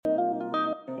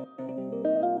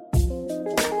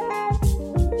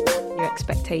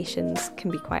expectations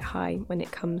can be quite high when it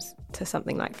comes to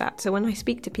something like that. So when I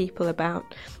speak to people about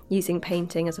using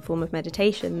painting as a form of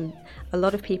meditation, a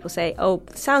lot of people say, oh,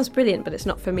 sounds brilliant, but it's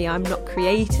not for me, I'm not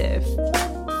creative.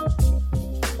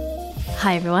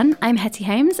 Hi everyone, I'm Hetty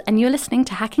Holmes and you're listening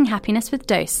to Hacking Happiness with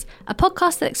Dose, a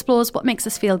podcast that explores what makes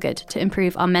us feel good to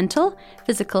improve our mental,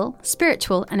 physical,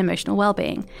 spiritual and emotional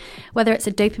well-being. Whether it's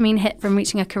a dopamine hit from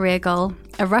reaching a career goal,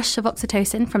 a rush of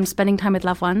oxytocin from spending time with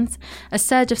loved ones, a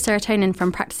surge of serotonin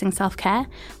from practicing self-care,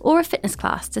 or a fitness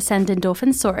class to send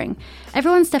endorphins soaring,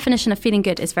 everyone's definition of feeling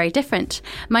good is very different.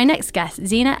 My next guest,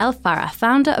 Zina El Farah,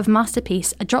 founder of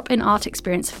Masterpiece, a drop-in art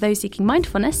experience for those seeking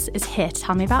mindfulness, is here to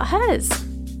tell me about hers.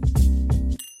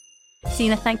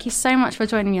 Zina, thank you so much for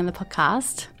joining me on the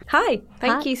podcast. Hi,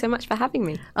 thank you so much for having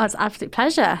me. Oh, it's an absolute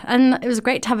pleasure. And it was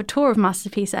great to have a tour of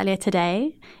Masterpiece earlier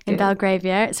today in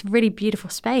Belgravia. It's a really beautiful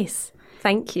space.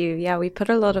 Thank you. Yeah, we put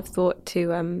a lot of thought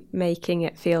to making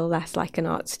it feel less like an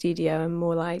art studio and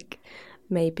more like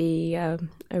maybe a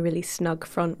really snug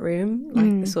front room,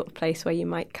 like the sort of place where you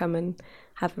might come and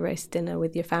have a roast dinner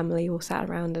with your family or sat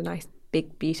around a nice,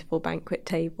 big, beautiful banquet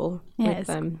table with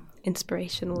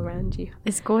inspiration all around you.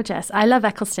 It's gorgeous. I love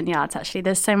Eccleston Yards, actually.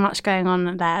 There's so much going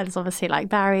on there. There's obviously like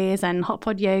Barry's and Hot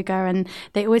Pod Yoga, and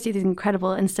they always do these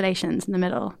incredible installations in the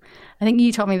middle. I think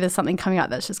you told me there's something coming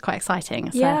up that's just quite exciting.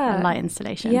 It's a light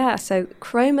installation. Yeah, so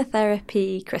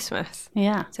Chromotherapy Christmas.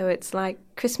 Yeah. So it's like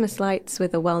Christmas lights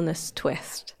with a wellness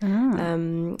twist.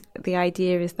 The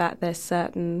idea is that there's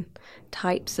certain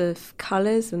types of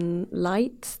colours and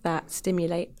lights that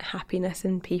stimulate happiness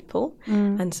in people.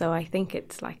 And so I think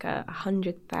it's like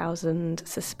 100,000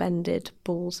 suspended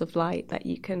balls of light that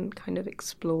you can kind of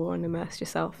explore and immerse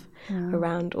yourself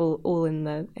around, all in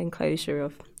the enclosure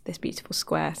of this beautiful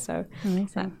square. So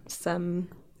that's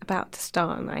about to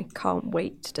start and I can't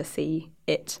wait to see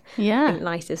it. Yeah. I think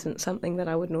light isn't something that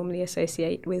I would normally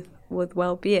associate with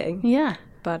well-being. Yeah.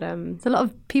 But there's a lot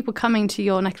of people coming to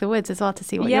your neck of the woods as well to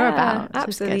see what you're about.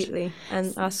 Absolutely.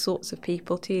 And our sorts of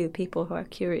people too, people who are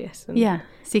curious. And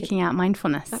seeking out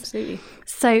mindfulness. Absolutely.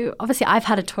 So obviously I've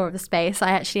had a tour of the space.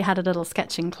 I actually had a little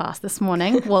sketching class this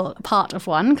morning. Well, part of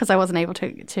one, because I wasn't able to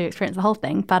experience the whole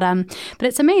thing. But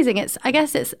it's amazing. I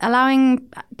guess it's allowing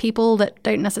people that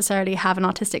don't necessarily have an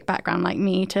artistic background like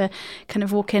me to kind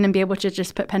of walk in and be able to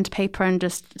just put pen to paper and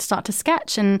just start to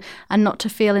sketch and not to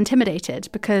feel intimidated,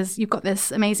 because you've got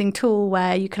this amazing tool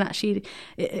where you can actually,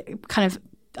 it kind of,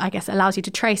 I guess, allows you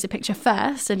to trace a picture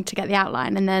first and to get the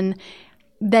outline, and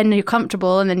then you're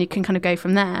comfortable and then you can kind of go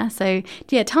from there. So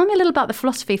tell me a little about the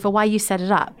philosophy for why you set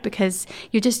it up, because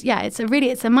you're just,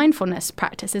 it's a mindfulness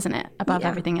practice, isn't it, above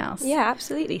everything else? Yeah,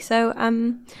 absolutely. So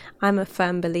I'm a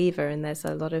firm believer, and there's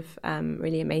a lot of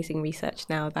really amazing research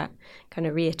now that kind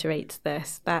of reiterates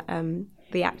this, that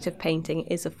the act of painting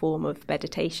is a form of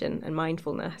meditation and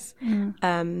mindfulness.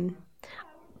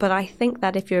 But I think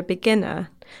that if you're a beginner,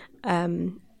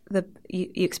 you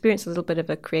experience a little bit of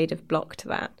a creative block to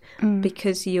that,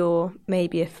 because you're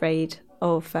maybe afraid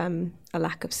of a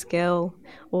lack of skill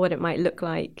or what it might look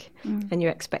like, and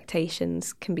your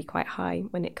expectations can be quite high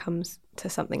when it comes to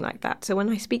something like that. So when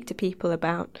I speak to people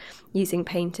about using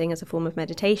painting as a form of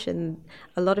meditation,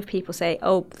 a lot of people say,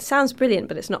 oh, sounds brilliant,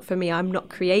 but it's not for me, I'm not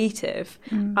creative.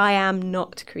 I am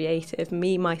not creative.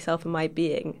 Me, myself and my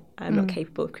being, I'm not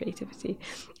capable of creativity.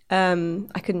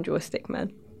 I couldn't draw a stick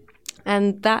man.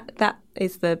 And that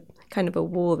is the kind of a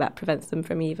wall that prevents them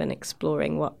from even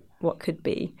exploring what could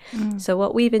be. So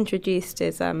what we've introduced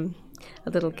is a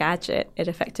little gadget. It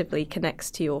effectively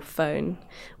connects to your phone,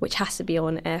 which has to be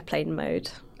on airplane mode.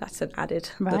 That's an added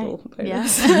little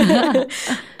bonus. Yeah.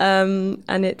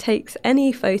 And it takes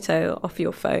any photo off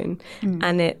your phone,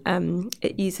 and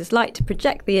it uses light to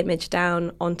project the image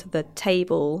down onto the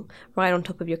table right on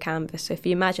top of your canvas. So if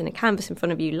you imagine a canvas in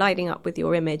front of you lighting up with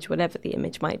your image, whatever the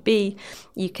image might be,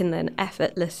 you can then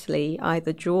effortlessly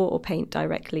either draw or paint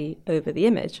directly over the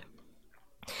image.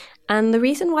 And the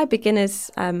reason why beginners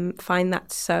find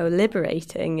that so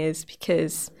liberating is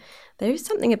because there is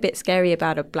something a bit scary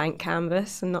about a blank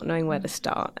canvas and not knowing where to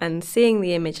start. And seeing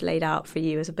the image laid out for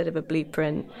you as a bit of a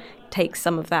blueprint takes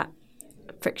some of that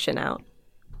friction out.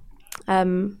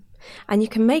 And you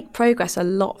can make progress a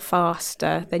lot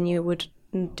faster than you would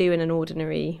do in an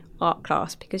ordinary art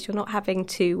class, because you're not having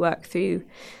to work through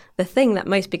the thing that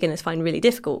most beginners find really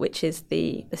difficult, which is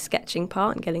the sketching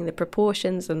part and getting the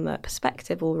proportions and the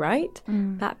perspective all right.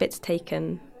 That bit's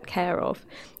taken care of.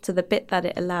 So the bit that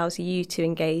it allows you to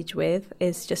engage with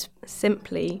is just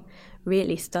simply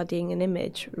really studying an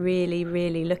image, really,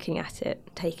 really looking at it,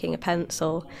 taking a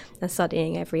pencil and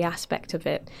studying every aspect of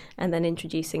it, and then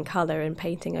introducing colour and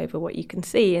painting over what you can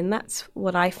see. And that's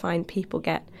what I find people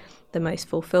get the most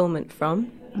fulfillment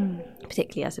from,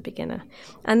 particularly as a beginner.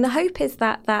 And the hope is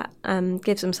that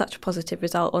gives them such a positive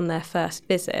result on their first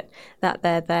visit that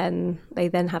they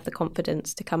then have the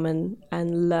confidence to come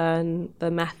and learn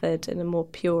the method in a more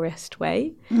purist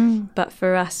way. But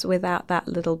for us, without that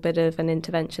little bit of an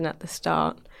intervention at the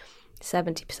start,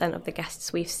 70% of the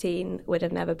guests we've seen would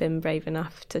have never been brave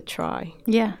enough to try.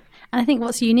 Yeah. And I think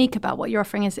what's unique about what you're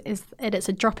offering is it's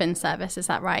a drop-in service. Is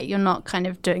that right? You're not kind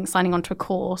of signing onto a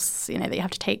course, that you have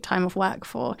to take time off work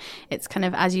for. It's kind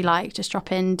of as you like, just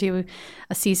drop in, do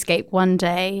a seascape one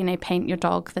day, paint your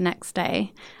dog the next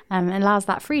day. It allows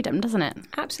that freedom, doesn't it?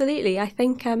 Absolutely. I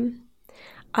think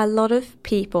a lot of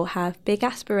people have big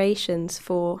aspirations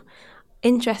for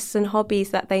interests and hobbies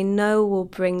that they know will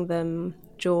bring them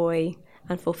joy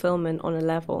and fulfillment on a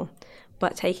level.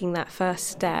 But taking that first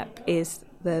step is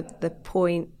the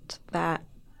point that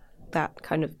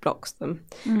kind of blocks them.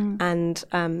 And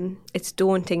it's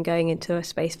daunting going into a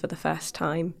space for the first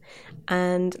time.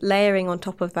 And layering on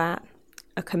top of that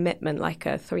a commitment like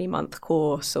a 3-month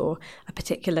course or a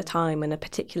particular time and a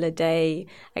particular day,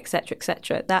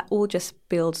 etc., that all just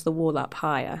builds the wall up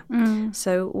higher.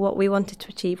 So what we wanted to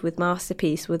achieve with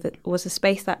Masterpiece was a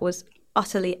space that was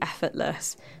utterly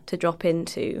effortless to drop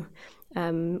into.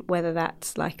 Whether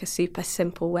that's like a super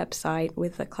simple website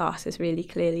with the classes really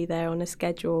clearly there on a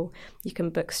schedule, you can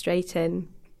book straight in,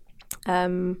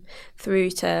 through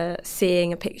to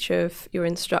seeing a picture of your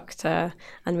instructor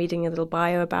and reading a little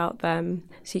bio about them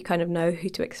so you kind of know who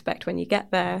to expect when you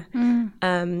get there,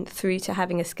 through to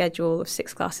having a schedule of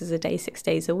 6 classes a day, 6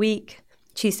 days a week,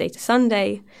 Tuesday to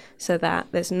Sunday, so that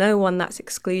there's no one that's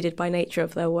excluded by nature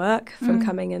of their work from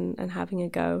coming and having a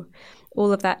go.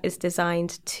 All of that is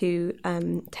designed to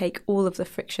take all of the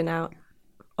friction out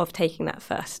of taking that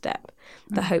first step.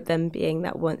 The hope then being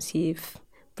that once you've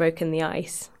broken the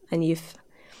ice and you've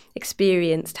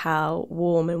experienced how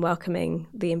warm and welcoming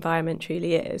the environment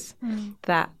truly is,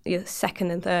 that your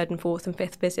second and third and fourth and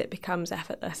fifth visit becomes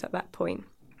effortless at that point.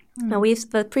 Now,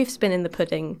 the proof's been in the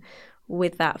pudding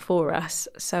with that for us.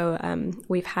 So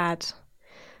we've had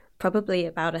probably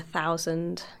about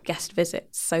 1,000 guest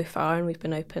visits so far, and we've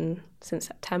been open since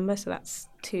September, so that's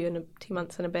 2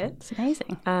 months and a bit. It's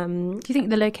amazing. Do you think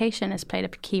the location has played a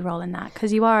key role in that?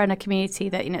 Because you are in a community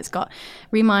that, it's got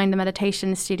Remind, the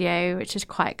meditation studio, which is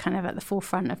quite kind of at the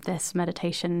forefront of this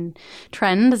meditation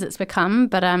trend as it's become,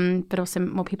 but also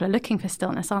more people are looking for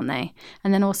stillness, aren't they?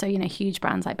 And then also, huge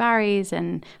brands like Barry's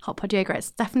and Hot Pod Yoga.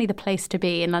 It's definitely the place to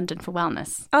be in London for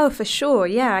wellness. Oh, for sure.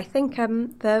 Yeah, I think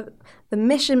the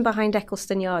mission behind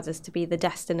Eccleston Yards is to be the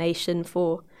destination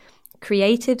for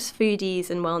creatives, foodies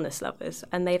and wellness lovers,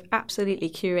 and they've absolutely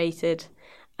curated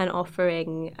an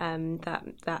offering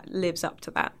that lives up to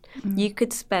that. You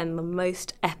could spend the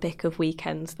most epic of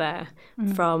weekends there,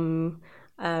 from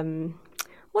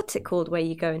what's it called where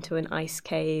you go into an ice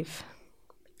cave?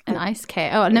 An ice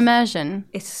cave? Oh, an immersion.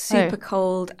 It's super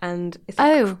cold and it's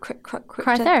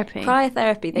cryotherapy.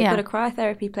 Cryotherapy. They've got a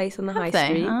cryotherapy place on the high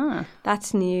street.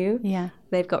 That's new. Yeah.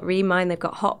 They've got Remind, they've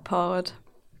got Hot Pod,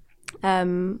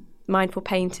 mindful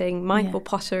painting, mindful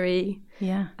pottery.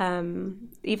 Yeah.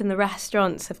 Even the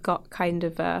restaurants have got kind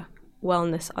of a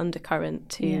wellness undercurrent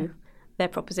to their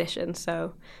proposition.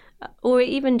 So, or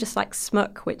even just like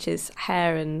Smuck, which is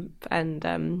hair and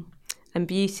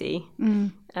beauty.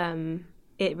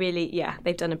 It really,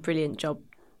 they've done a brilliant job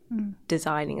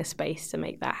designing a space to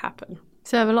make that happen.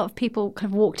 So have a lot of people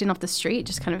kind of walked in off the street,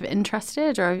 just kind of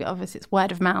interested, or obviously it's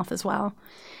word of mouth as well?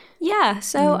 Yeah.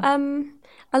 So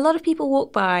a lot of people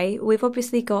walk by. We've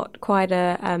obviously got quite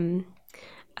a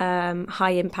high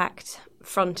impact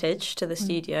frontage to the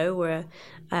studio. We're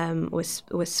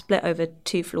split over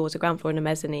 2 floors, a ground floor and a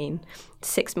mezzanine,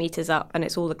 6 meters up, and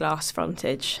it's all the glass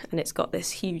frontage, and it's got this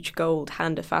huge gold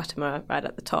Hand of Fatima right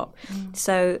at the top.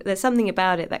 So there's something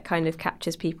about it that kind of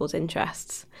captures people's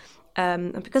interests.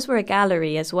 And because we're a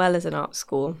gallery as well as an art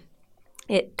school,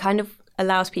 it kind of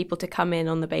allows people to come in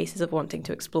on the basis of wanting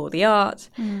to explore the art.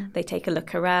 They take a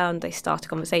look around, they start a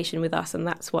conversation with us, and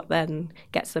that's what then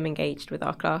gets them engaged with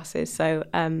our classes. So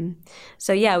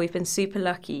we've been super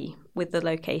lucky with the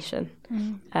location.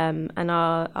 And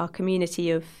our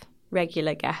community of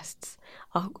regular guests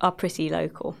are pretty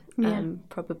local,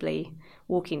 probably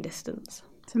walking distance.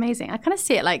 It's amazing. I kind of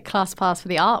see it like ClassPass for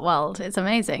the art world. It's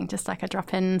amazing, just like a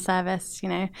drop-in service,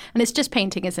 And it's just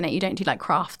painting, isn't it? You don't do like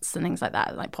crafts and things like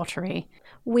that, like pottery.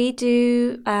 We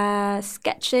do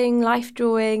sketching, life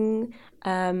drawing.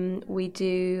 We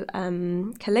do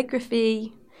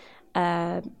calligraphy.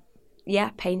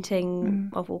 Painting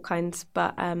of all kinds.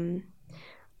 But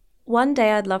one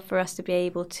day I'd love for us to be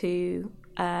able to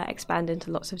expand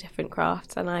into lots of different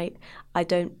crafts, and I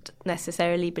don't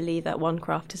necessarily believe that one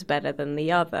craft is better than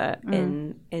the other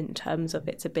in terms of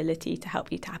its ability to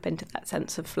help you tap into that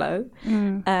sense of flow.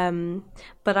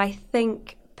 But I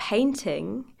think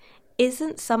painting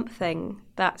isn't something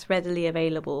that's readily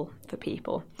available for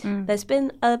people. There's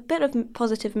been a bit of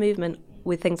positive movement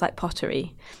with things like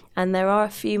pottery, and there are a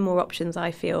few more options,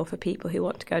 I feel, for people who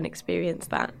want to go and experience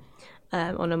that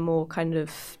on a more kind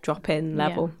of drop-in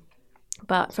level. Yeah.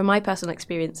 But from my personal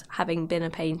experience, having been a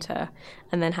painter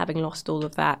and then having lost all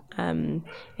of that in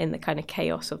the kind of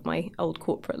chaos of my old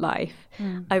corporate life,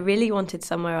 I really wanted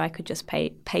somewhere I could just pay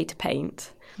to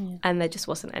paint. Yeah. And there just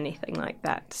wasn't anything like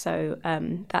that. So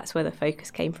that's where the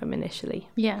focus came from initially.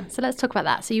 Yeah, so let's talk about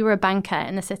that. So you were a banker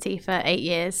in the city for 8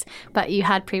 years, but you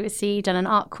had previously done an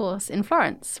art course in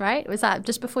Florence, right? Was that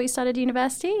just before you started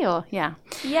university or? Yeah.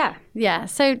 Yeah,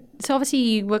 so obviously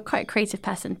you were quite a creative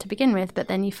person to begin with, but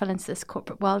then you fell into this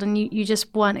corporate world and you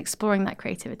just weren't exploring that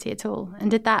creativity at all. And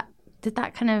did that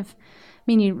kind of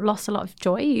mean you lost a lot of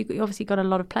joy? You obviously got a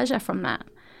lot of pleasure from that.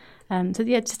 So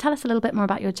yeah, just tell us a little bit more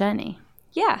about your journey.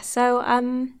 Yeah, so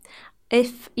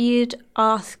if you'd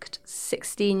asked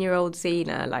 16-year-old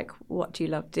Zena, like, what do you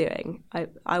love doing?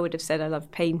 I would have said I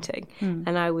love painting.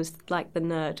 And I was like the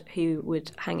nerd who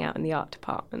would hang out in the art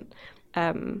department.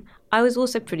 I was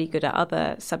also pretty good at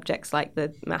other subjects like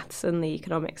the maths and the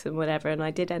economics and whatever, and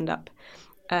I did end up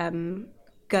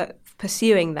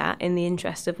pursuing that in the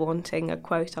interest of wanting a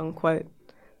quote-unquote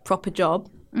proper job,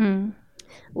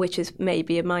 which is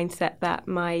maybe a mindset that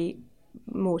my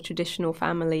more traditional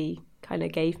family kind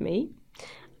of gave me.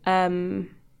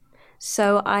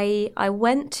 So I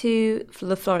went to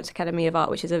the Florence Academy of Art,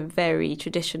 which is a very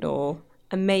traditional,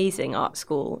 amazing art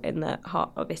school in the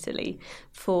heart of Italy,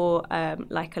 for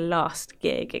like a last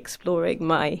gig exploring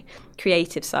my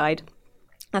creative side.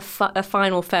 A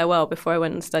final farewell before I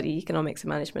went and studied economics and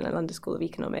management at London School of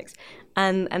Economics.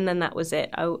 And then that was it.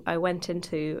 I went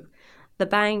into the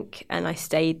bank and I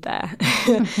stayed there.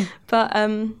 But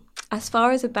as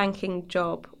far as a banking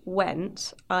job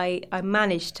went, I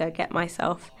managed to get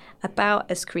myself about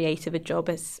as creative a job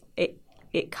as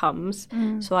it comes.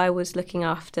 So I was looking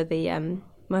after the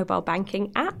mobile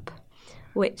banking app,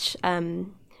 which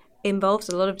involves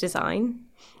a lot of design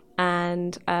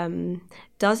and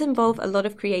does involve a lot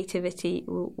of creativity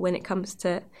when it comes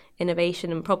to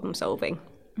innovation and problem solving.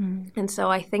 And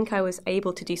so I think I was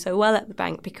able to do so well at the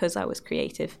bank because I was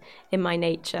creative in my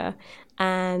nature.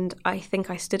 And I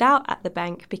think I stood out at the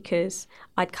bank because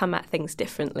I'd come at things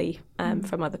differently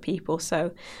from other people.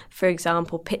 So, for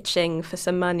example, pitching for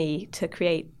some money to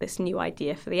create this new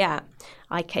idea for the app,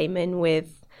 I came in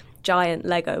with giant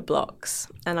Lego blocks,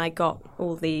 and I got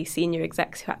all the senior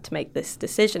execs who had to make this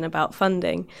decision about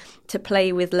funding to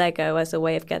play with Lego as a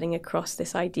way of getting across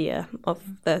this idea of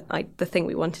the thing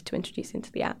we wanted to introduce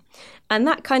into the app. And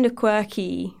that kind of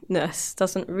quirkiness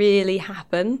doesn't really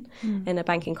happen in a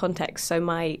banking context, so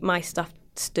my stuff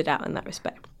stood out in that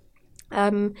respect.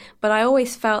 But I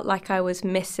always felt like I was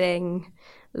missing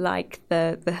like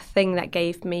the thing that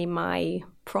gave me my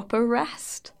proper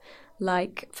rest.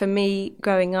 Like, for me,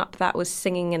 growing up, that was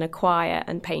singing in a choir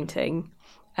and painting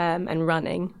and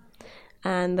running.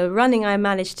 And the running I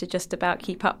managed to just about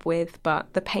keep up with,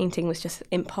 but the painting was just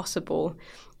impossible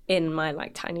in my,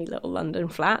 like, tiny little London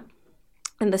flat.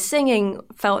 And the singing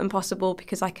felt impossible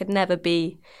because I could never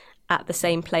be at the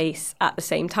same place at the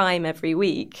same time every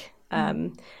week.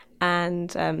 And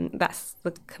that's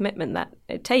the commitment that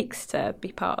it takes to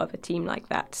be part of a team like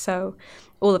that. So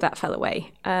all of that fell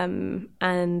away.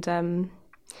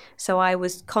 So I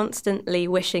was constantly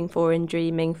wishing for and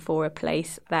dreaming for a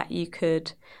place that you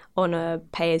could, on a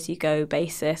pay-as-you-go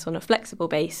basis, on a flexible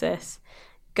basis,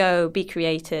 go, be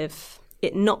creative,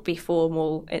 it not be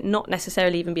formal, it not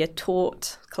necessarily even be a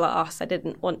taught class. I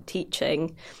didn't want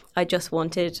teaching. I just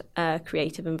wanted a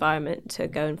creative environment to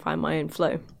go and find my own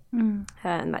flow.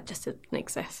 And that just didn't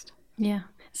exist. Yeah,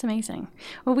 it's amazing.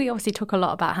 Well, we obviously talk a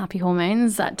lot about happy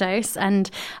hormones at Dose, and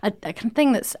a kind of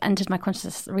thing that's entered my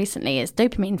consciousness recently is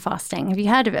dopamine fasting. Have you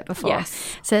heard of it before?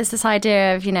 Yes. So it's this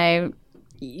idea of,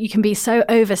 you can be so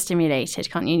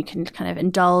overstimulated, can't you? You can kind of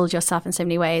indulge yourself in so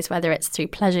many ways, whether it's through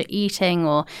pleasure eating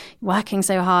or working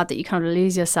so hard that you kind of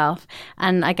lose yourself.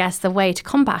 And I guess the way to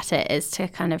combat it is to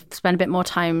kind of spend a bit more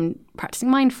time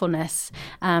practicing mindfulness.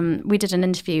 We did an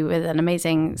interview with an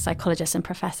amazing psychologist and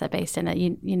professor based in a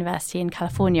university in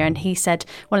California, and he said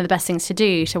one of the best things to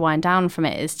do to wind down from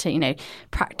it is to,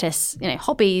 practice,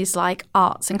 hobbies like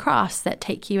arts and crafts that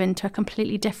take you into a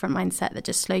completely different mindset, that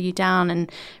just slow you down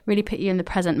and really put you in the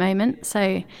present moment.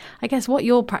 So I guess what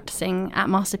you're practicing at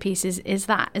Masterpiece is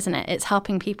that, isn't it? It's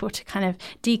helping people to kind of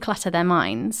declutter their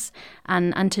minds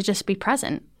and to just be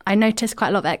present. I noticed quite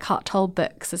a lot of Eckhart Tolle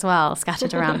books as well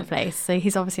scattered around the place. So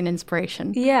he's obviously an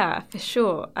inspiration. Yeah, for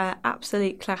sure.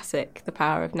 Absolute classic, The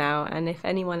Power of Now. And if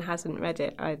anyone hasn't read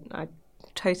it, I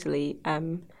totally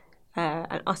and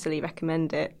utterly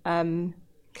recommend it. Dopamine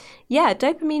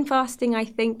fasting, I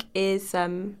think, is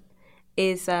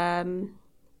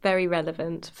very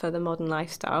relevant for the modern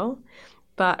lifestyle,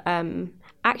 but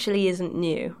actually isn't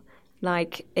new.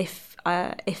 Like if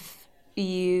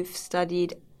you've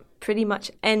studied pretty much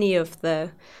any of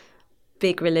the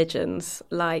big religions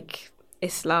like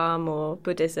Islam or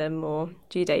Buddhism or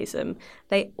Judaism,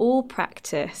 they all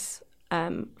practice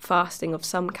fasting of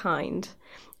some kind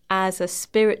as a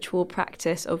spiritual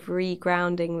practice of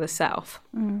regrounding the self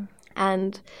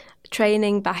and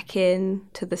training back in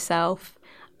to the self,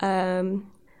 a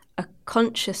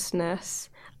consciousness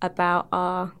about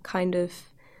our kind of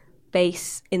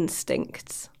base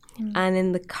instincts. And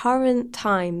in the current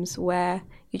times where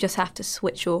you just have to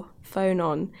switch your phone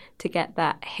on to get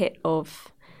that hit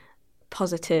of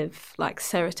positive, like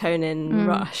serotonin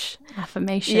rush.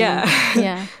 Affirmation.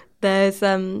 Yeah.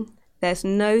 There's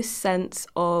no sense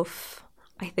of,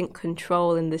 I think,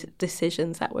 control in the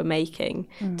decisions that we're making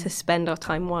to spend our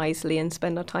time wisely and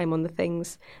spend our time on the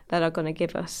things that are going to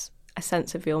give us a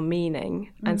sense of real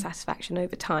meaning and satisfaction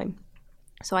over time.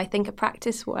 So I think a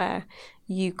practice where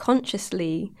you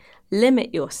consciously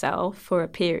limit yourself for a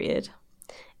period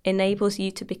enables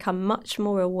you to become much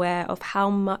more aware of how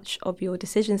much of your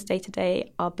decisions day to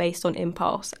day are based on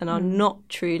impulse and are not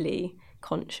truly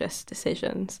conscious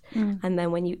decisions. And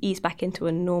then when you ease back into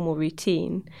a normal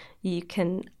routine, you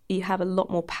have a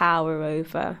lot more power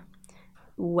over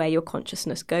where your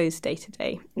consciousness goes day to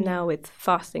day. Now with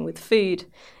fasting, with food,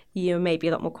 you may be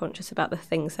a lot more conscious about the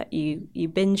things that you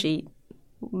binge eat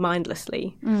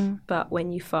mindlessly. But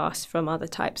when you fast from other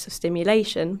types of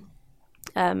stimulation,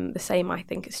 the same, I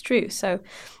think, is true. So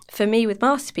for me with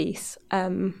Masterpiece,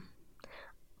 I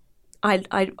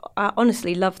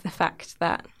honestly love the fact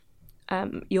that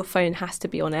your phone has to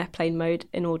be on airplane mode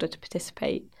in order to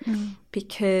participate,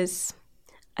 because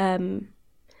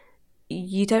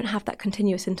you don't have that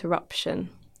continuous interruption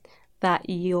that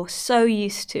you're so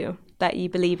used to that you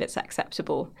believe it's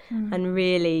acceptable. And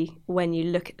really, when you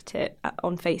look at it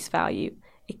on face value,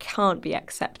 it can't be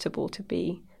acceptable to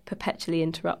be perpetually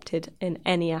interrupted in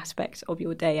any aspect of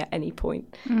your day at any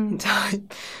point in time.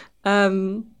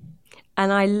 And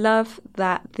I love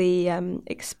that the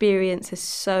experience is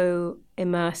so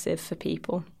immersive for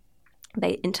people.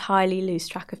 They entirely lose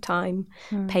track of time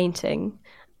painting,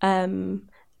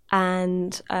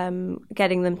 and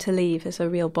getting them to leave is a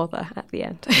real bother at the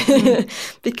end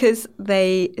because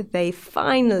they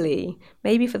finally,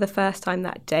 maybe for the first time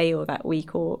that day or that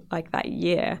week or like that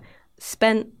year,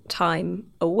 spent time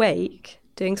awake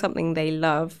doing something they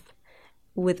love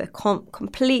with a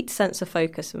complete sense of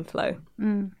focus and flow.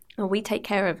 And we take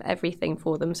care of everything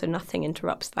for them, so nothing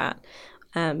interrupts that.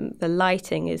 The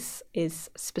lighting is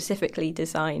specifically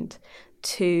designed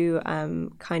to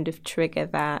kind of trigger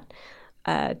that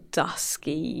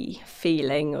dusky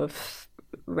feeling of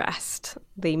rest.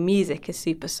 The music is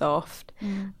super soft.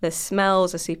 The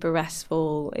smells are super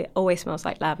restful. It always smells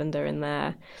like lavender in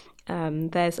there.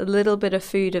 There's a little bit of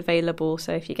food available,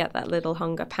 so if you get that little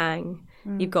hunger pang,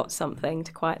 you've got something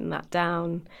to quieten that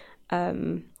down.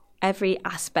 Every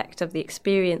aspect of the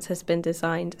experience has been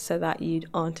designed so that you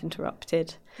aren't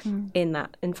interrupted in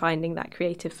finding that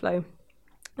creative flow.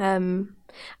 And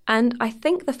I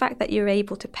think the fact that you're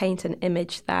able to paint an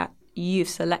image that you've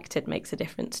selected makes a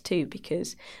difference too,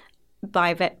 because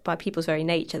by people's very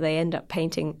nature, they end up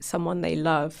painting someone they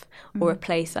love or a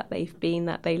place that they've been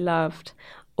that they loved,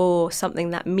 or something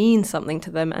that means something to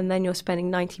them, and then you're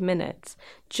spending 90 minutes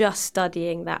just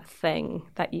studying that thing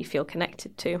that you feel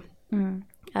connected to.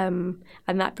 And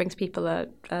that brings people a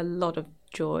lot of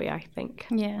joy, I think.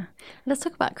 Yeah. Let's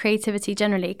talk about creativity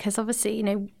generally, because obviously,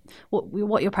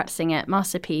 what you're practicing at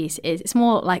Masterpiece is it's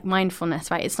more like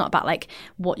mindfulness, right? It's not about like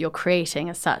what you're creating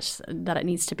as such that it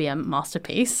needs to be a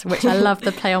masterpiece, which I love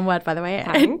the play on word, by the way.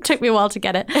 It took me a while to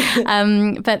get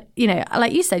it. But, you know,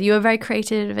 like you said, you were very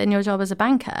creative in your job as a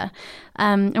banker.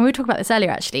 And we were talking about this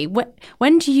earlier, actually.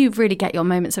 When do you really get your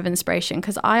moments of inspiration?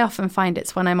 Because I often find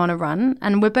it's when I'm on a run,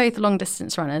 and we're both long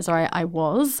distance runners, or I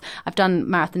was. I've done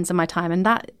marathons in my time, and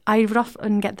that I would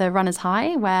often get the runner's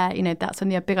high where, you know, that's when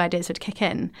the big ideas would kick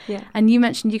in. Yeah. And you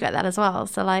mentioned you get that as well.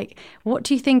 So, like, what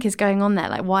do you think is going on there?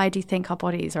 Like, why do you think our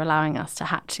bodies are allowing us to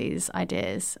hatch these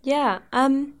ideas? Yeah.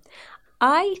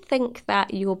 I think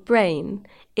that your brain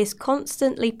is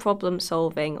constantly problem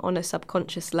solving on a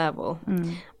subconscious level,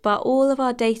 but all of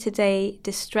our day-to-day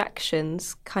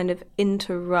distractions kind of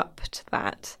interrupt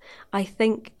that. I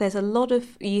think there's a lot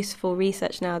of useful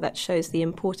research now that shows the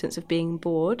importance of being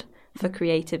bored for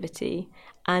creativity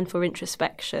and for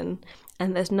introspection,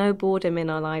 and there's no boredom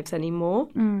in our lives anymore.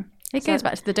 It goes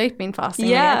back to the dopamine fasting.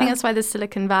 Yeah. Really. I think that's why the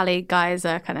Silicon Valley guys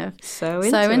are kind of so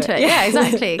into it. Yeah,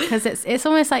 exactly. Because it's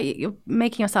almost like you're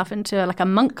making yourself into like a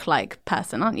monk-like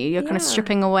person, aren't you? You're kind of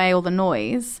stripping away all the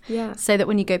noise so that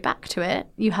when you go back to it,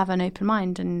 you have an open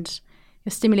mind and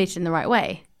you're stimulated in the right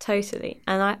way. Totally.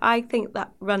 And I think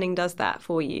that running does that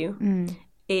for you.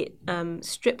 It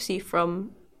strips you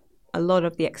from a lot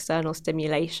of the external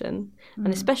stimulation,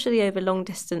 and especially over long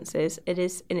distances, it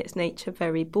is in its nature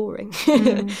very boring.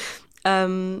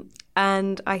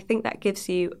 And I think that gives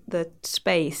you the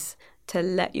space to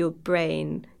let your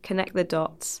brain connect the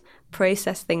dots,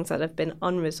 process things that have been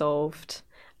unresolved,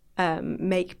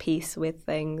 make peace with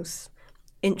things,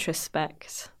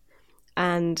 introspect,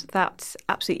 and that's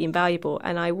absolutely invaluable.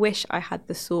 And I wish I had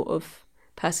the sort of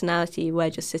personality where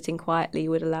just sitting quietly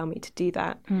would allow me to do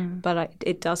that, but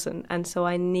it doesn't. And so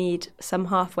I need some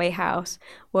halfway house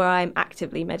where I'm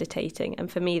actively meditating.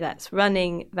 And for me, that's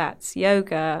running, that's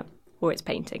yoga, or it's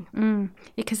painting.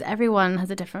 Because everyone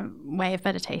has a different way of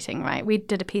meditating, right? We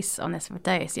did a piece on this with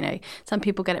Dose. You know, some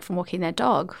people get it from walking their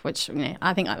dog, which, you know,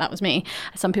 I think that was me.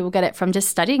 Some people get it from just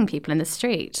studying people in the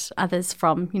street. Others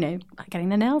from, you know, getting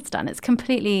their nails done. It's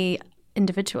completely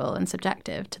individual and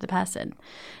subjective to the person.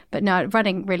 But no,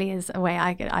 running really is a way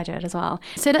I do it as well.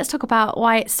 So let's talk about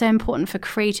why it's so important for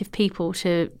creative people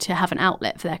to have an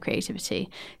outlet for their creativity.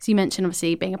 So you mentioned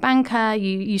obviously being a banker,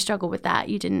 you struggle with that.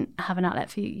 You didn't have an outlet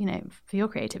for for your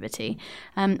creativity.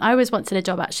 I was once in a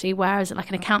job actually where I was like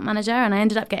an account manager, and I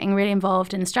ended up getting really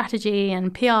involved in strategy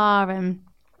and PR and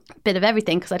bit of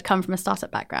everything because I'd come from a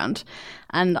startup background,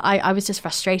 and I was just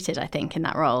frustrated, I think, in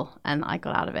that role, and I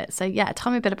got out of it. So yeah, tell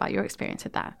me a bit about your experience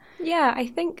with that. Yeah, I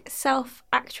think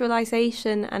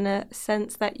self-actualization and a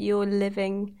sense that you're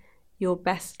living your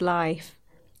best life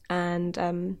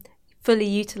and fully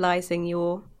utilizing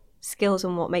your skills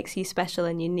and what makes you special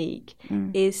and unique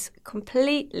is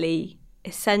completely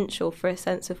essential for a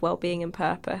sense of well-being and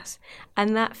purpose.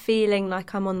 And that feeling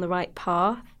like I'm on the right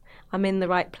path, I'm in the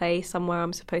right place, I'm where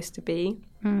I'm supposed to be.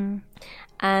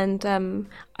 And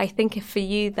I think if for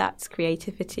you that's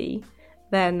creativity,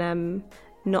 then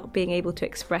not being able to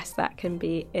express that can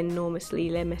be enormously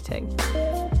limiting.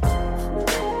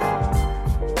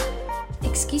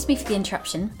 Excuse me for the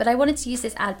interruption, but I wanted to use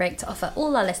this ad break to offer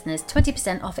all our listeners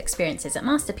 20% off experiences at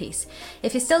Masterpiece.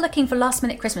 If you're still looking for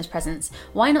last-minute Christmas presents,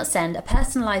 why not send a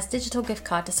personalised digital gift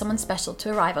card to someone special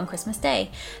to arrive on Christmas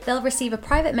Day? They'll receive a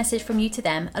private message from you to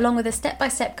them, along with a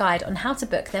step-by-step guide on how to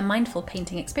book their mindful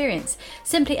painting experience.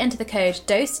 Simply enter the code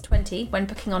DOSE20 when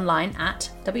booking online at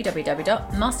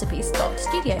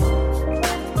www.masterpiece.studio.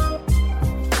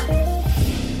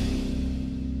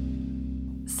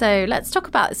 So let's talk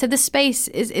about, so the space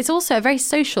is also a very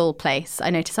social place, I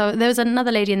noticed. So there was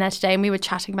another lady in there today and we were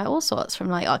chatting about all sorts, from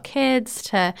like our kids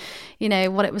to, you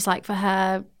know, what it was like for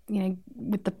her, you know,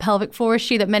 with the pelvic floor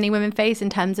issue that many women face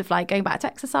in terms of like going back to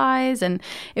exercise. And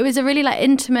it was a really like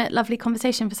intimate, lovely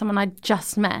conversation for someone I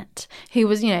just met who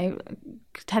was, you know,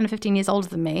 10 or 15 years older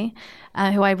than me,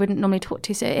 who I wouldn't normally talk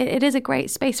to. So it is a great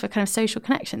space for kind of social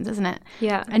connections, isn't it?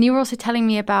 Yeah. And you were also telling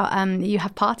me about you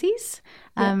have parties.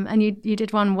 And you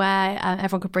did one where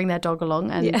everyone could bring their dog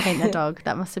along and paint their dog.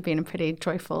 That must have been a pretty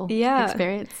joyful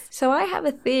experience. So I have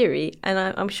a theory, and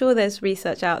I'm sure there's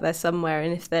research out there somewhere,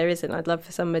 and if there isn't, I'd love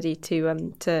for somebody to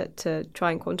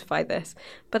try and quantify this.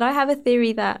 But I have a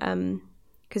theory that,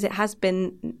 because it has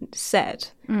been said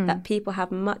that people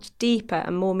have much deeper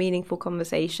and more meaningful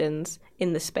conversations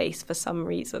in the space for some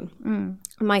reason.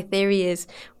 My theory is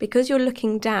because you're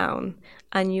looking down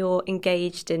and you're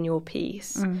engaged in your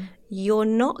piece, you're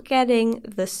not getting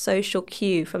the social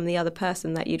cue from the other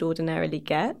person that you'd ordinarily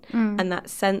get, and that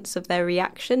sense of their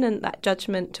reaction and that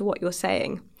judgment to what you're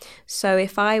saying. So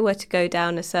if I were to go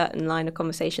down a certain line of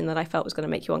conversation that I felt was going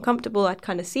to make you uncomfortable, I'd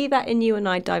kind of see that in you and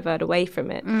I'd divert away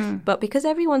from it. But because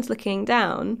everyone's looking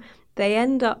down, they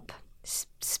end up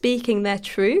speaking their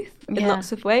truth in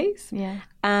lots of ways.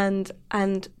 And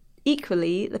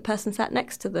equally, the person sat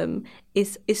next to them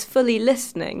is fully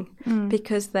listening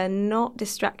because they're not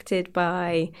distracted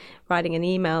by writing an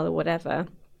email or whatever.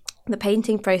 The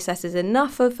painting process is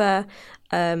enough of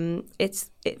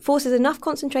it forces enough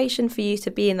concentration for you to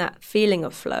be in that feeling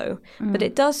of flow, but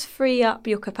it does free up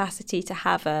your capacity to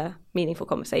have a meaningful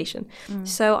conversation.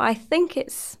 So I think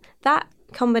it's that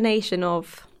combination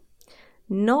of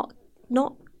not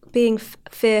being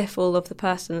fearful of the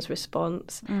person's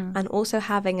response and also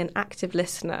having an active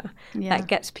listener that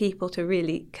gets people to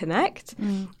really connect.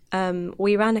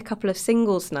 We ran a couple of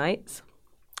singles nights,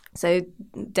 so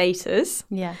daters.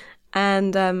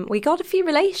 And we got a few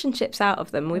relationships out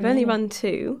of them. We've only run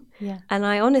 2. And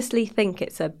I honestly think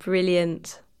it's a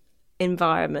brilliant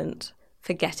environment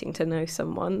for getting to know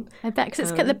someone. I bet,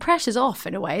 because the pressure's off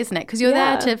in a way, isn't it? Because you're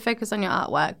there to focus on your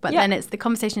artwork, but then the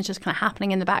conversation is just kind of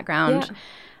happening in the background.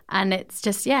 And it's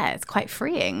just, it's quite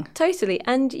freeing. Totally.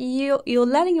 And you're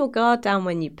letting your guard down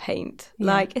when you paint.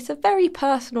 Like, it's a very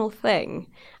personal thing.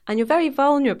 And you're very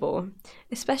vulnerable,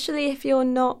 especially if you're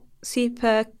not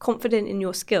super confident in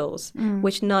your skills,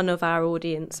 which none of our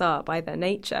audience are by their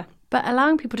nature. But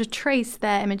allowing people to trace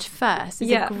their image first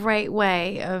is a great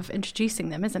way of introducing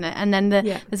them, isn't it? And then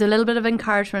there's a little bit of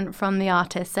encouragement from the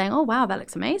artist saying, "Oh, wow, that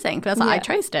looks amazing." Because I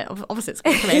traced it. Obviously, it's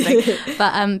amazing.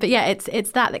 but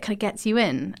it's that kind of gets you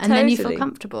in, and then you feel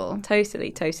comfortable.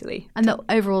 Totally. And the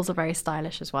overalls are very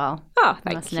stylish as well. Oh,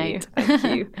 thank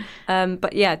you.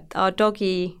 But our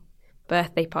doggy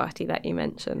birthday party that you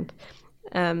mentioned,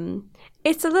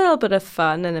 it's a little bit of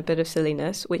fun and a bit of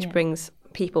silliness, which brings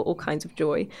people all kinds of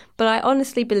joy. But I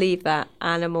honestly believe that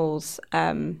animals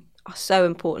are so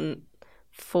important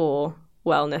for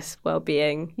wellness,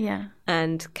 well-being,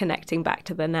 and connecting back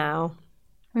to the now.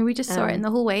 I mean, we just saw it in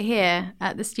the hallway here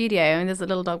at the studio, and there's a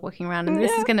little dog walking around, and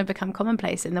this is going to become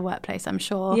commonplace in the workplace, I'm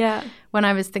sure. When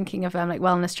I was thinking of like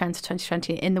wellness trends for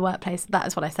 2020 in the workplace, that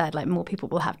is what I said, like more people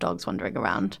will have dogs wandering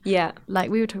around.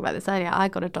 Like we were talking about this earlier, I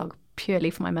got a dog purely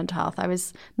for my mental health. I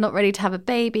was not ready to have a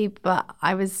baby, but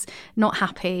I was not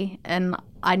happy and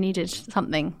I needed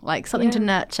something to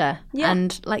nurture.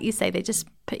 And like you say, they just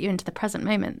put you into the present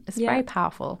moment. It's very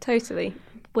powerful. Totally.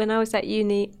 When I was at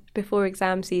uni before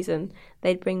exam season,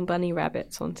 they'd bring bunny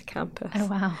rabbits onto campus. Oh,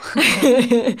 wow.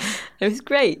 It was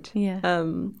great.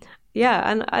 And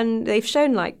they've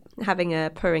shown like having a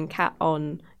purring cat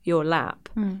on your lap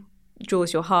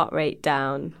draws your heart rate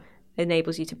down,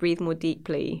 enables you to breathe more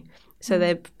deeply. So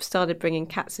they've started bringing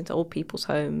cats into old people's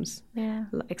homes,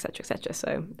 et cetera, et cetera.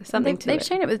 So there's something to it. They've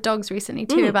shown it with dogs recently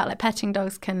too, about like petting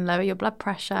dogs can lower your blood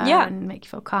pressure and make you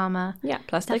feel calmer.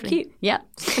 Plus they're cute.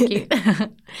 So cute.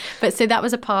 But so that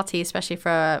was a party, especially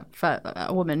for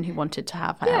a woman who wanted to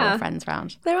have her friends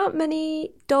round. There aren't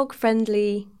many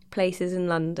dog-friendly places in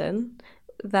London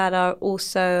that are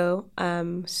also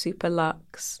super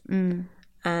luxe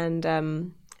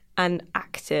and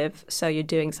active, so you're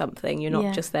doing something. You're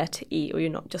not just there to eat, or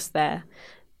you're not just there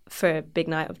for a big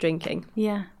night of drinking.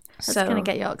 That's going to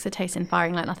get your oxytocin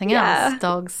firing like nothing else.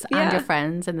 Dogs and your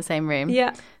friends in the same room.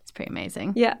 It's pretty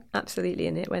amazing. Absolutely,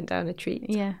 and it went down a treat.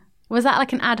 Was that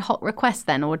like an ad hoc request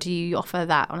then, or do you offer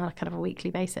that on a kind of a weekly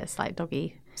basis, like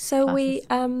doggy So classes?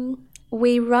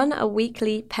 we run a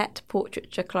weekly pet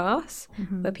portraiture class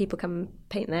where people come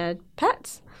paint their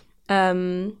pets.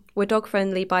 We're dog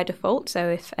friendly by default, so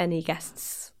if any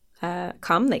guests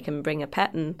come, they can bring a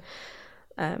pet and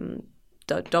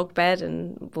dog bed,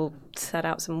 and we'll set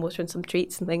out some water and some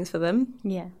treats and things for them.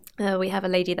 We have a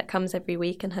lady that comes every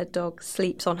week, and her dog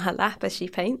sleeps on her lap as she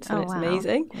paints, and it's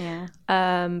amazing.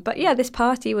 But this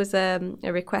party was a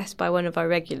request by one of our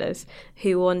regulars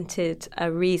who wanted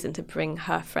a reason to bring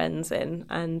her friends in,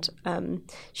 and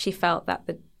she felt that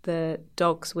the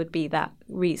dogs would be that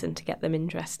reason to get them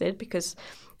interested, because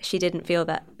she didn't feel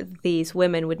that these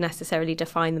women would necessarily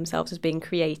define themselves as being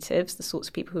creatives, the sorts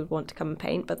of people who would want to come and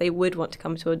paint, but they would want to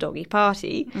come to a doggy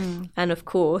party. And of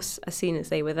course, as soon as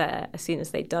they were there, as soon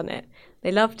as they'd done it,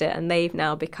 they loved it, and they've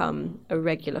now become a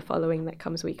regular following that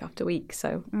comes week after week.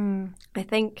 So I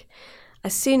think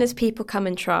as soon as people come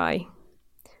and try,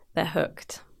 they're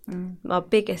hooked. Our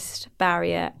biggest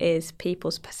barrier is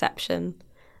people's perception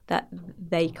that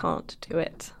they can't do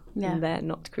it. and they're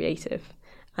not creative.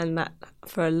 And that,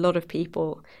 for a lot of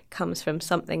people, comes from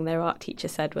something their art teacher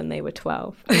said when they were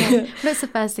 12. That's the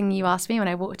first thing you asked me when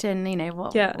I walked in,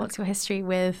 what's your history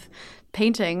with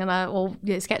painting or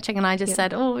sketching? And I just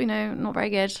said, not very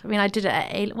good. I mean, I did it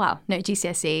at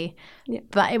GCSE,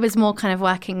 but it was more kind of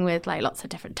working with like lots of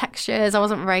different textures. I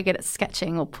wasn't very good at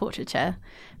sketching or portraiture.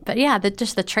 But yeah,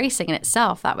 just the tracing in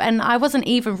itself. And I wasn't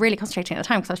even really concentrating at the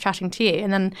time because I was chatting to you.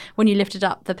 And then when you lifted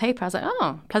up the paper, I was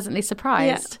like, pleasantly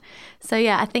surprised. Yeah. So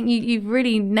yeah, I think you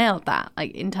really nailed that,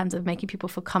 like in terms of making people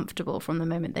feel comfortable from the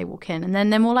moment they walk in. And then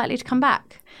they're more likely to come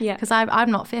back. Yeah. Because I'm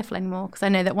not fearful anymore, because I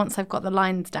know that once I've got the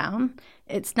lines down,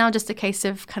 it's now just a case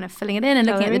of kind of filling it in and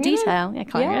looking at the detail. Yeah,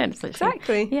 colouring it in.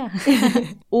 Exactly. Yeah.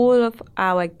 All of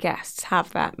our guests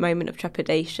have that moment of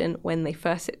trepidation when they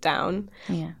first sit down,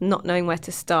 not knowing where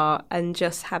to start and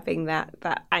just having that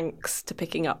angst to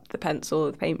picking up the pencil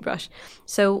or the paintbrush.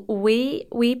 So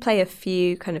we play a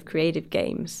few kind of creative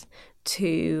games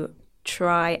to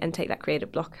try and take that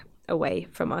creative block away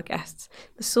from our guests.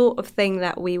 The sort of thing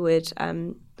that we would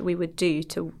do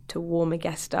to warm a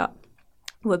guest up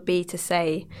would be to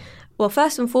say, well,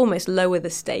 first and foremost, lower the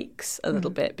stakes a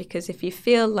little bit, because if you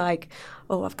feel like,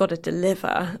 I've got to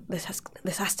deliver, this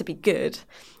has to be good,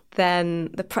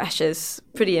 then the pressure's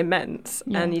pretty immense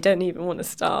and you don't even want to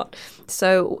start.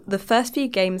 So the first few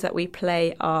games that we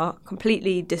play are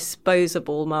completely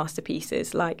disposable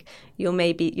masterpieces. Like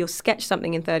you'll sketch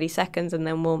something in 30 seconds and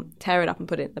then we'll tear it up and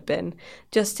put it in the bin,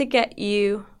 just to get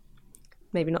you,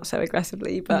 maybe not so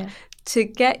aggressively, but to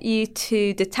get you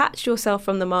to detach yourself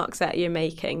from the marks that you're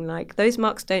making. Like, those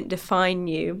marks don't define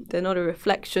you. They're not a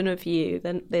reflection of you.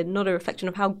 They're not a reflection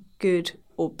of how good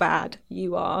or bad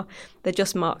you are. They're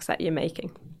just marks that you're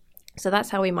making. So that's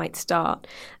how we might start.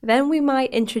 Then we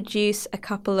might introduce a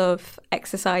couple of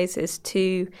exercises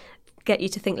to get you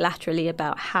to think laterally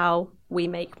about how we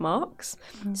make marks.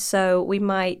 So we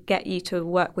might get you to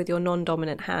work with your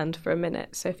non-dominant hand for a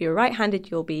minute. So if you're right-handed,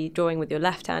 you'll be drawing with your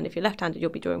left hand. If you're left-handed, you'll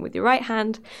be drawing with your right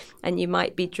hand. And you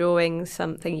might be drawing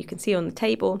something you can see on the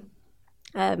table.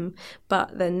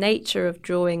 But the nature of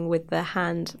drawing with the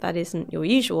hand that isn't your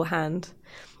usual hand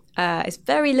is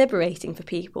very liberating for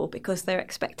people, because their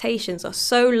expectations are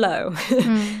so low.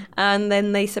 And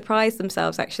then they surprise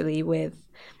themselves actually with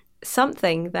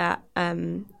something that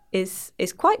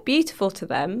is quite beautiful to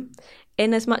them,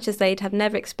 in as much as they'd have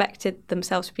never expected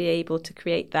themselves to be able to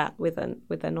create that with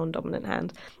a non-dominant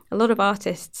hand. A lot of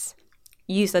artists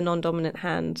use the non-dominant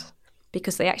hand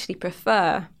because they actually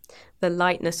prefer the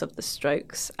lightness of the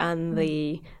strokes and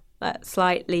the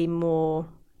slightly more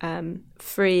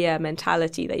freer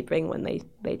mentality they bring when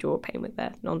they draw paint with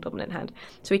their non-dominant hand.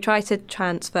 So we try to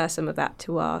transfer some of that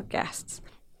to our guests.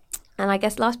 And I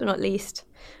guess last but not least,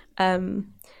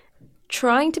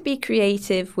 trying to be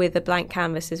creative with a blank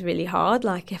canvas is really hard.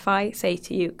 Like, if I say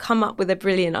to you, come up with a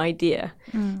brilliant idea,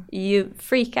 you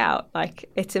freak out. Like,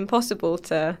 it's impossible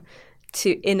to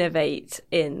innovate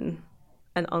in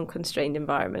an unconstrained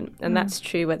environment. And that's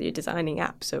true whether you're designing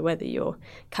apps or whether you're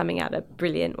coming at a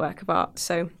brilliant work of art.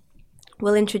 So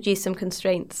we'll introduce some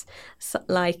constraints,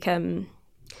 like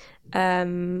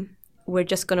we're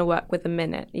just going to work with a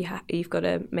minute. You've got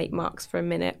to make marks for a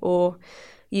minute, or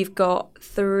you've got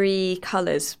 3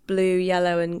 colours, blue,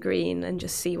 yellow and green, and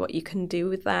just see what you can do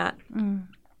with that.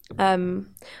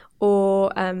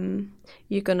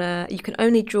 You can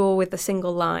only draw with a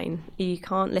single line. You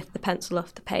can't lift the pencil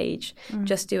off the page.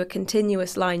 Just do a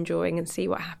continuous line drawing and see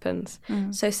what happens.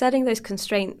 So setting those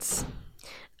constraints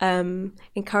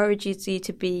encourages you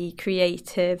to be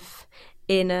creative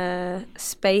in a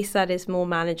space that is more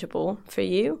manageable for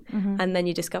you, and then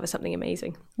you discover something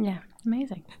amazing. Yeah,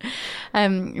 amazing.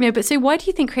 But so why do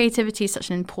you think creativity is such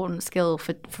an important skill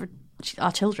for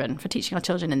our children, for teaching our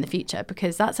children in the future?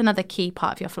 Because that's another key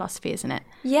part of your philosophy, isn't it?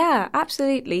 Yeah,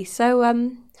 absolutely.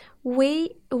 So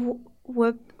we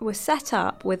were set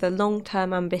up with a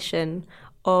long-term ambition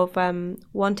of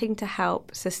wanting to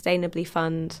help sustainably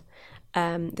fund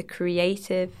the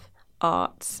creative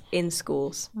arts in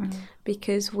schools,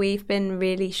 because we've been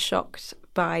really shocked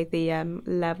by the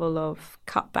level of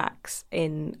cutbacks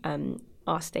in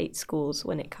our state schools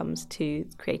when it comes to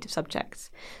creative subjects.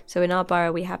 So in our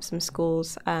borough, we have some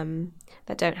schools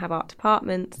that don't have art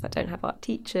departments, that don't have art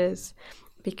teachers,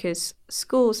 because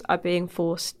schools are being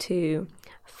forced to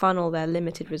funnel their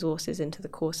limited resources into the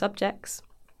core subjects,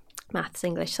 maths,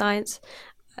 English, science.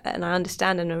 And I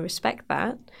understand and I respect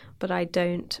that, but I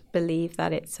don't believe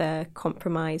that it's a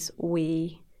compromise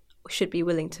we should be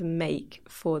willing to make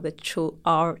for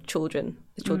our children,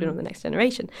 the children of the next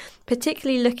generation,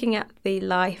 particularly looking at the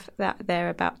life that they're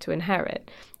about to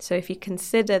inherit. So if you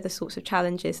consider the sorts of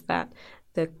challenges that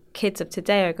the kids of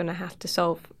today are going to have to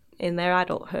solve in their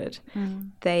adulthood.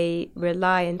 They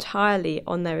rely entirely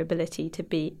on their ability to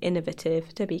be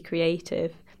innovative, to be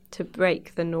creative, to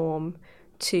break the norm,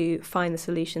 to find the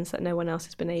solutions that no one else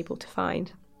has been able to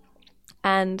find.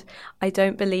 And I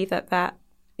don't believe that that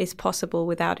is possible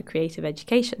without a creative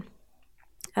education.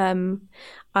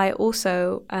 I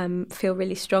also feel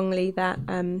really strongly that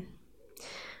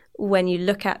when you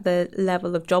look at the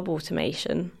level of job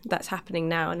automation that's happening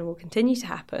now and will continue to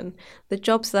happen, the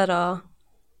jobs that are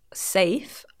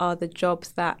safe are the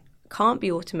jobs that can't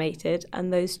be automated,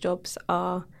 and those jobs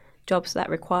are jobs that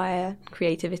require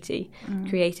creativity.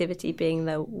 Creativity being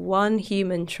the one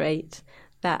human trait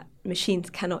that machines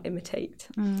cannot imitate.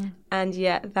 And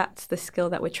yet that's the skill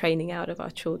that we're training out of our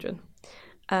children.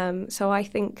 So I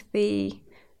think the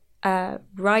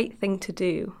right thing to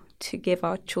do to give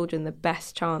our children the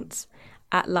best chance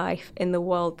at life in the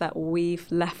world that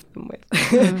we've left them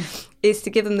with is to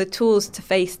give them the tools to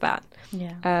face that.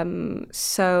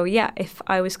 So if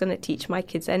I was going to teach my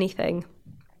kids anything,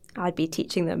 I'd be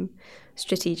teaching them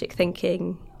strategic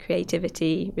thinking,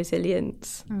 creativity,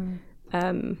 resilience.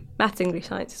 Maths, English,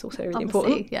 science is also really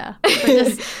important. But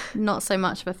just not so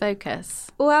much of a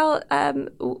focus. Well,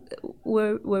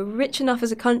 we're rich enough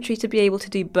as a country to be able to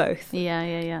do both.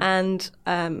 And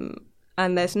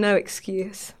there's no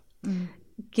excuse,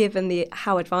 given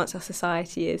how advanced our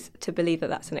society is, to believe that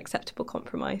that's an acceptable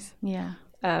compromise.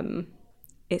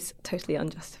 It's totally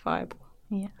unjustifiable.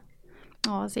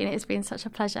 Oh, Zena, it's been such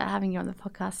a pleasure having you on the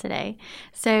podcast today.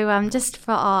 So just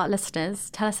for our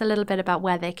listeners, tell us a little bit about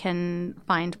where they can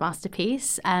find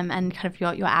Masterpiece and kind of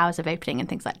your hours of opening and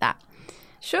things like that.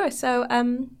 Sure. So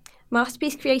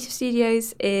Masterpiece Creative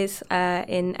Studios is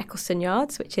in Eccleston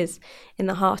Yards, which is in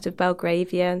the heart of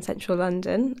Belgravia in central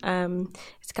London.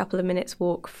 It's a couple of minutes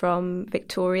walk from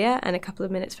Victoria and a couple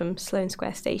of minutes from Sloane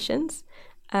Square stations.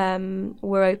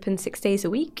 We're open 6 days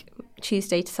a week,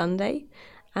 Tuesday to Sunday.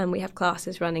 And we have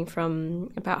classes running from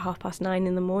about 9:30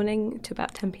 in the morning to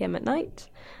about 10 p.m. at night,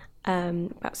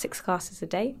 about 6 classes a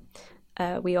day.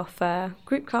 We offer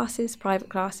group classes, private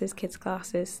classes, kids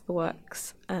classes, the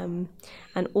works. And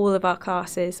all of our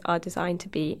classes are designed to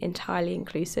be entirely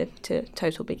inclusive to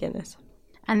total beginners.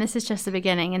 And this is just the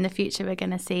beginning. In the future, we're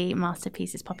going to see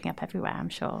Masterpieces popping up everywhere, I'm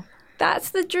sure. That's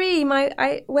the dream.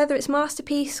 I whether it's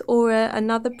Masterpiece or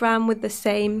another brand with the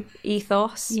same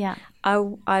ethos,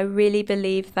 I really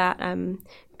believe that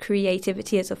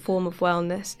creativity as a form of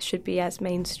wellness should be as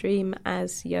mainstream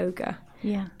as yoga.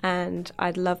 And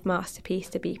I'd love Masterpiece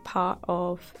to be part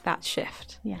of that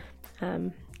shift.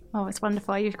 Oh, it's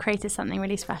wonderful. You've created something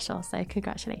really special, so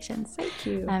congratulations. Thank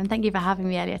you. Thank you for having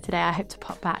me earlier today. I hope to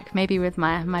pop back, maybe with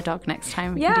my dog next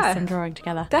time. We can do some drawing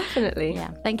together. Definitely.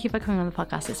 Thank you for coming on the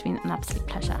podcast. It's been an absolute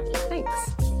pleasure.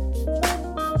 Thanks.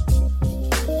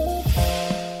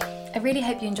 I really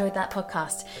hope you enjoyed that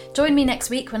podcast. Join me next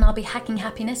week when I'll be hacking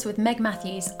happiness with Meg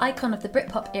Matthews, icon of the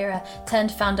Britpop era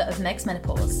turned founder of Meg's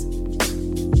Menopause.